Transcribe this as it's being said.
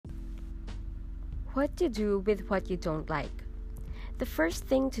What to do with what you don't like. The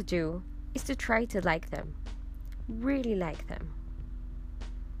first thing to do is to try to like them. Really like them.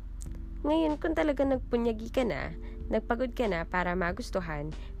 Ngayon, kung talaga nagpunyagi ka na, nagpagod ka na para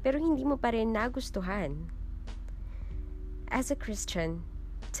magustuhan, pero hindi mo pa rin nagustuhan. As a Christian,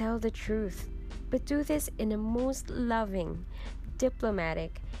 tell the truth, but do this in a most loving,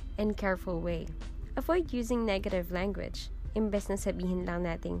 diplomatic, and careful way. Avoid using negative language. Imbes na sabihin lang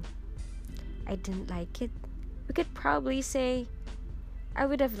nating, I didn't like it. We could probably say, I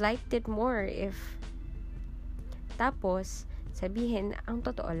would have liked it more if... Tapos, sabihin ang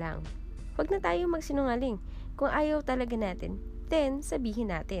totoo lang. Huwag na tayo magsinungaling. Kung ayaw talaga natin, then sabihin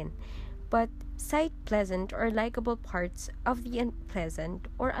natin. But cite pleasant or likable parts of the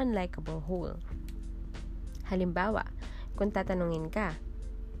unpleasant or unlikable whole. Halimbawa, kung tatanungin ka,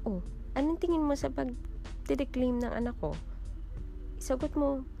 anong tingin mo sa pag-declaim ng anak ko? Isagot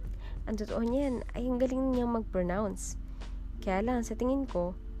mo, ang totoo niyan ay ang galing niyang mag-pronounce. Kaya lang sa tingin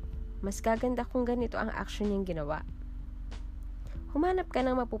ko, mas gaganda kung ganito ang action niyang ginawa. Humanap ka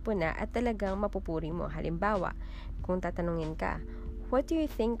ng mapupuna at talagang mapupuri mo. Halimbawa, kung tatanungin ka, what do you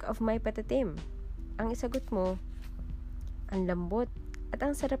think of my patatim? Ang isagot mo, ang lambot at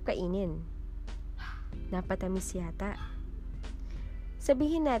ang sarap kainin. Napatamis yata.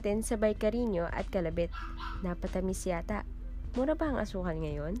 Sabihin natin sabay Carino at Kalabit, napatamis yata. Mura ba ang asukal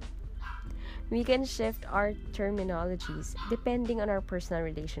ngayon? We can shift our terminologies depending on our personal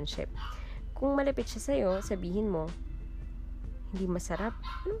relationship. Kung malapit siya sa'yo, sabihin mo, hindi masarap.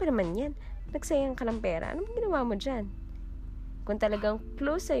 Ano ba naman yan? Nagsayang ka ng pera. Ano ginawa mo dyan? Kung talagang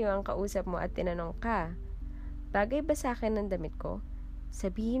close sa'yo ang kausap mo at tinanong ka, bagay ba sa akin ang damit ko?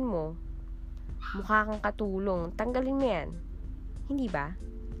 Sabihin mo, mukha kang katulong. Tanggalin mo yan. Hindi ba?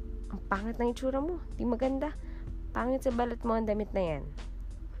 Ang pangit ng itsura mo. Di maganda. Pangit sa balat mo ang damit na yan.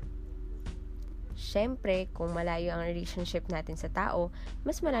 Siyempre, kung malayo ang relationship natin sa tao,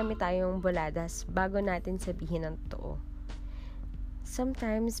 mas marami tayong buladas bago natin sabihin ang totoo.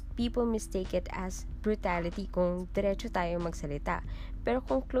 Sometimes, people mistake it as brutality kung diretso tayo magsalita. Pero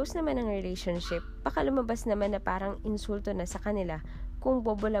kung close naman ang relationship, baka lumabas naman na parang insulto na sa kanila kung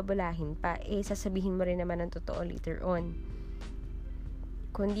bobula-bulahin pa, sasabihin mo rin naman ang totoo later on.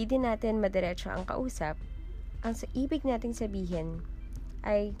 Kung di din natin madiretso ang kausap, ang ibig nating sabihin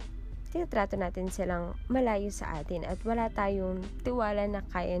ay tinatrato natin silang malayo sa atin at wala tayong tiwala na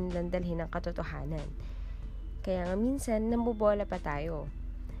kaya nilang dalhin ang katotohanan. Kaya nga minsan, nambobola pa tayo.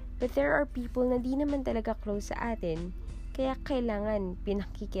 But there are people na di naman talaga close sa atin, kaya kailangan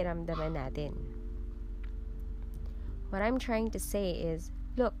pinakikiramdaman natin. What I'm trying to say is,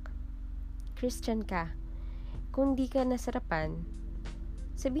 look, Christian ka. Kung di ka nasarapan,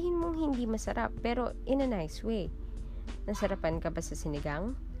 sabihin mong hindi masarap, pero in a nice way. Nasarapan ka ba sa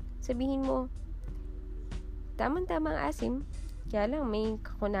sinigang? Sabihin mo, tamang-tamang asim, kaya lang may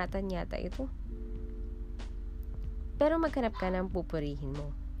kakunatan yata ito. Pero maghanap ka ng pupurihin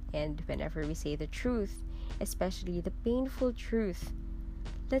mo. And whenever we say the truth, especially the painful truth,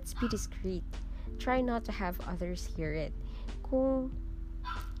 let's be discreet. Try not to have others hear it. Kung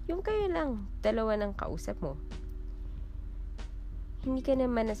yung kayo lang, dalawa ng kausap mo, hindi ka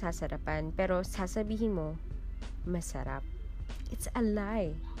naman nasasarapan, pero sasabihin mo, masarap. It's a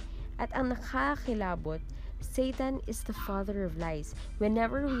lie. At ang nakakilabot, Satan is the father of lies.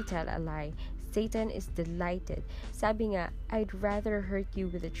 Whenever we tell a lie, Satan is delighted. Sabi nga, I'd rather hurt you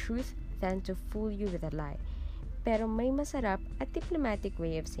with the truth than to fool you with a lie. Pero may masarap at diplomatic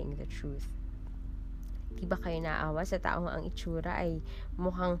way of saying the truth. Di ba kayo naawa sa taong ang itsura ay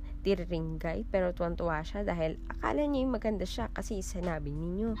mukhang tiriringgay pero tuwan-tuwa siya dahil akala niya yung maganda siya kasi sinabi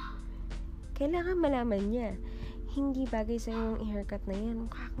ninyo. Kailangan malaman niya, hindi bagay sa yung haircut na yan,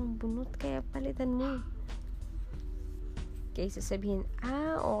 mukha kang bunot kaya palitan mo. Kaya sasabihin,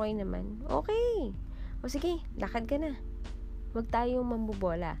 okay naman. Okay. O sige, lakad ka na. Huwag tayong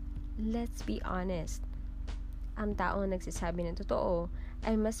mambobola. Let's be honest. Ang taong nagsasabi ng totoo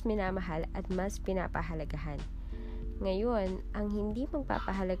ay mas minamahal at mas pinapahalagahan. Ngayon, ang hindi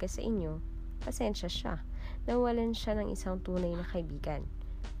magpapahalaga sa inyo, pasensya siya. Nawalan siya ng isang tunay na kaibigan.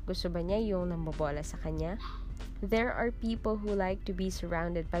 Gusto ba niya yung nambobola sa kanya? There are people who like to be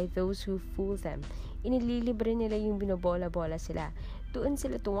surrounded by those who fool them. Inililibre nila yung binobola-bola sila. Doon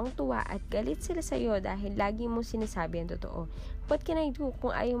sila tuwang-tuwa at galit sila sa'yo dahil lagi mo sinasabi ang totoo. What can I do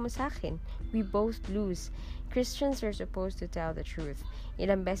kung ayaw mo sa akin? We both lose. Christians are supposed to tell the truth.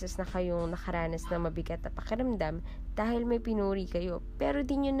 Ilang beses na kayong nakaranas ng mabigat na pakiramdam dahil may pinuri kayo, pero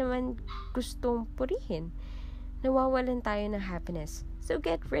di nyo naman gustong purihin. Nawawalan tayo ng happiness. So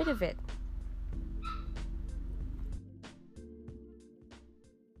get rid of it.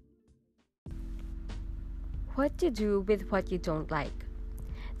 What to do with what you don't like?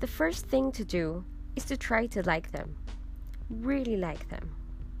 The first thing to do is to try to like them. Really like them.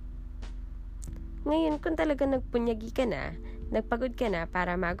 Ngayon, kung talaga nagpunyagi ka na, nagpagod ka na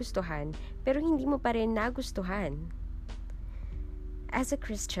para magustuhan, pero hindi mo pa rin nagustuhan. As a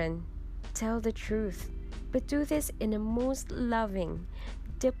Christian, tell the truth, but do this in a most loving,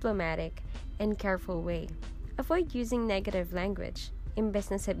 diplomatic, and careful way. Avoid using negative language. Imbes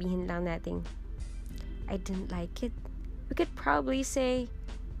na sabihin lang nating, I didn't like it. We could probably say,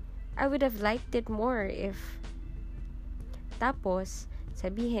 I would have liked it more if... Tapos,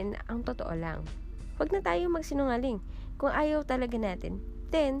 sabihin ang totoo lang. Huwag na tayo magsinungaling. Kung ayaw talaga natin,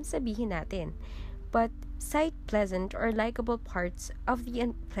 then sabihin natin. But cite pleasant or likable parts of the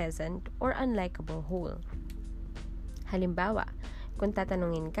unpleasant or unlikable whole. Halimbawa, kung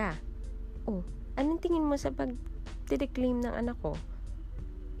tatanungin ka, anong tingin mo sa pag-declaim ng anak ko?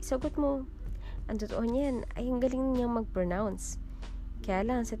 Isagot mo, ang totoo niyan ay ang galing niyang mag-pronounce. Kaya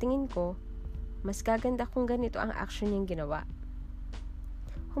lang, sa tingin ko, mas gaganda kung ganito ang action niyang ginawa.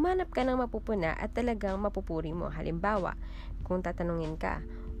 Humanap ka ng mapupuna at talagang mapupuri mo. Halimbawa, kung tatanungin ka,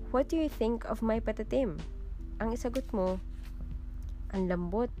 what do you think of my patatim? Ang isagot mo, ang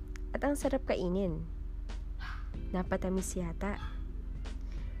lambot at ang sarap kainin. Napatamis yata.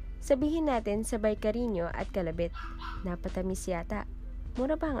 Sabihin natin sabay Carino at Kalabit, napatamis yata.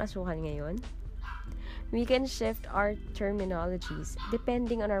 Mura ba ang asukal ngayon? We can shift our terminologies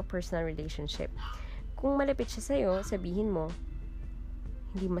depending on our personal relationship. Kung malapit siya sa'yo, sabihin mo,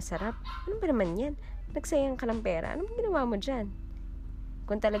 hindi masarap. Ano ba naman yan? Nagsayang ka ng pera. Anong ginawa mo dyan?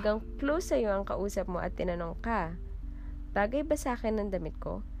 Kung talagang close sa'yo ang kausap mo at tinanong ka, bagay ba sa akin ang damit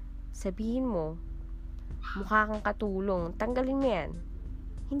ko? Sabihin mo, mukha kang katulong. Tanggalin mo yan.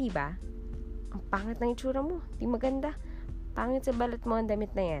 Hindi ba? Ang pangit ng itsura mo. Di maganda. Pangit sa balat mo ang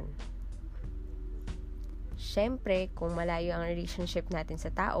damit na yan. Siyempre, kung malayo ang relationship natin sa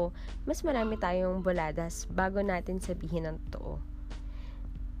tao, mas marami tayong boladas bago natin sabihin ang totoo.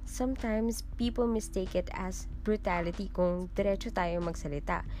 Sometimes, people mistake it as brutality kung diretso tayo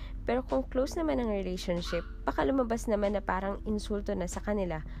magsalita. Pero kung close naman ang relationship, baka lumabas naman na parang insulto na sa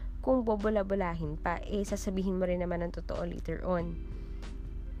kanila. Kung bobola-bolahin pa, sasabihin mo rin naman ang totoo later on.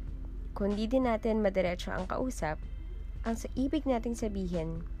 Kung di din natin madiretso ang kausap, ang ibig nating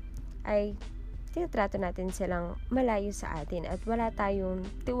sabihin ay tinatrato natin silang malayo sa atin at wala tayong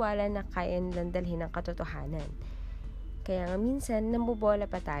tiwala na kaya nilang dalhin ang katotohanan. Kaya nga minsan, nambobola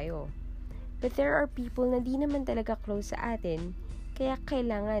pa tayo. But there are people na di naman talaga close sa atin, kaya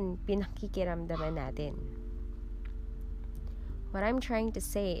kailangan pinakikiramdaman natin. What I'm trying to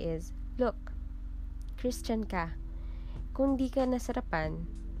say is, look, Christian ka. Kung di ka nasarapan,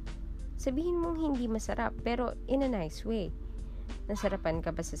 sabihin mong hindi masarap pero in a nice way. Nasarapan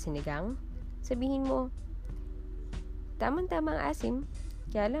ka ba sa sinigang? Sabihin mo, tamang-tamang asim,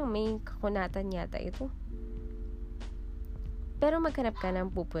 kaya lang may kakunatan yata ito. Pero maghanap ka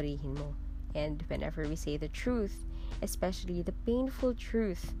ng pupurihin mo. And whenever we say the truth, especially the painful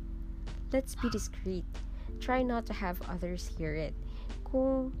truth, let's be discreet. Try not to have others hear it.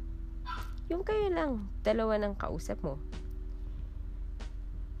 Kung yung kayo lang, dalawa ng kausap mo,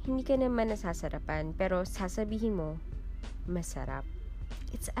 hindi ka naman nasasarapan, pero sasabihin mo, masarap.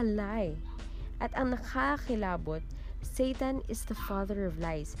 It's a lie. At ang nakakilabot, Satan is the father of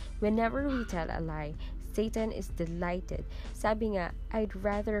lies. Whenever we tell a lie, Satan is delighted. Sabi nga, I'd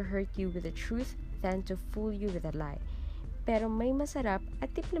rather hurt you with the truth than to fool you with a lie. Pero may masarap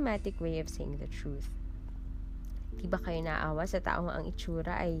at diplomatic way of saying the truth. Di ba kayo naawa sa taong ang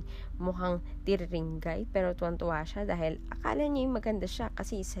itsura ay mukhang tiriringgay pero tuwan-tuwa siya dahil akala niya yung maganda siya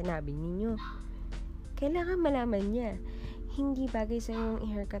kasi sinabi ninyo. Kailangan malaman niya, hindi bagay sa yung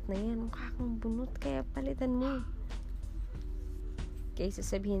haircut na yan, mukha kang bunot kaya palitan mo. Kaya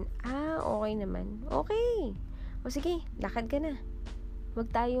sasabihin, okay naman. Okay. O sige, lakad ka na.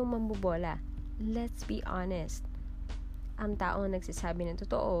 Huwag tayong mambobola. Let's be honest. Ang taong nagsasabi ng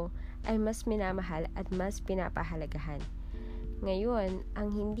totoo ay mas minamahal at mas pinapahalagahan. Ngayon, ang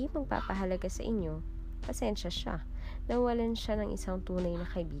hindi magpapahalaga sa inyo, pasensya siya. Nawalan siya ng isang tunay na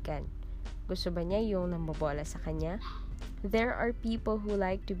kaibigan. Gusto ba niya yung nambobola sa kanya? There are people who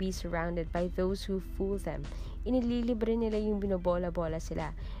like to be surrounded by those who fool them. Inililibre nila yung binobola-bola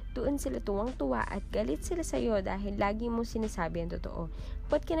sila. Doon sila tuwang-tuwa at galit sila sa'yo dahil lagi mo sinasabi ang totoo.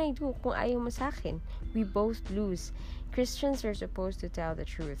 What can I do kung ayaw mo sa akin? We both lose. Christians are supposed to tell the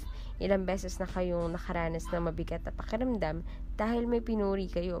truth. Ilang beses na kayong nakaranas ng mabigat na pakiramdam dahil may pinuri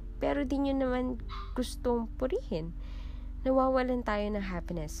kayo, pero di nyo naman gustong purihin. Nawawalan tayo ng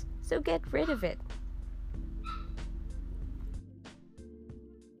happiness. So get rid of it.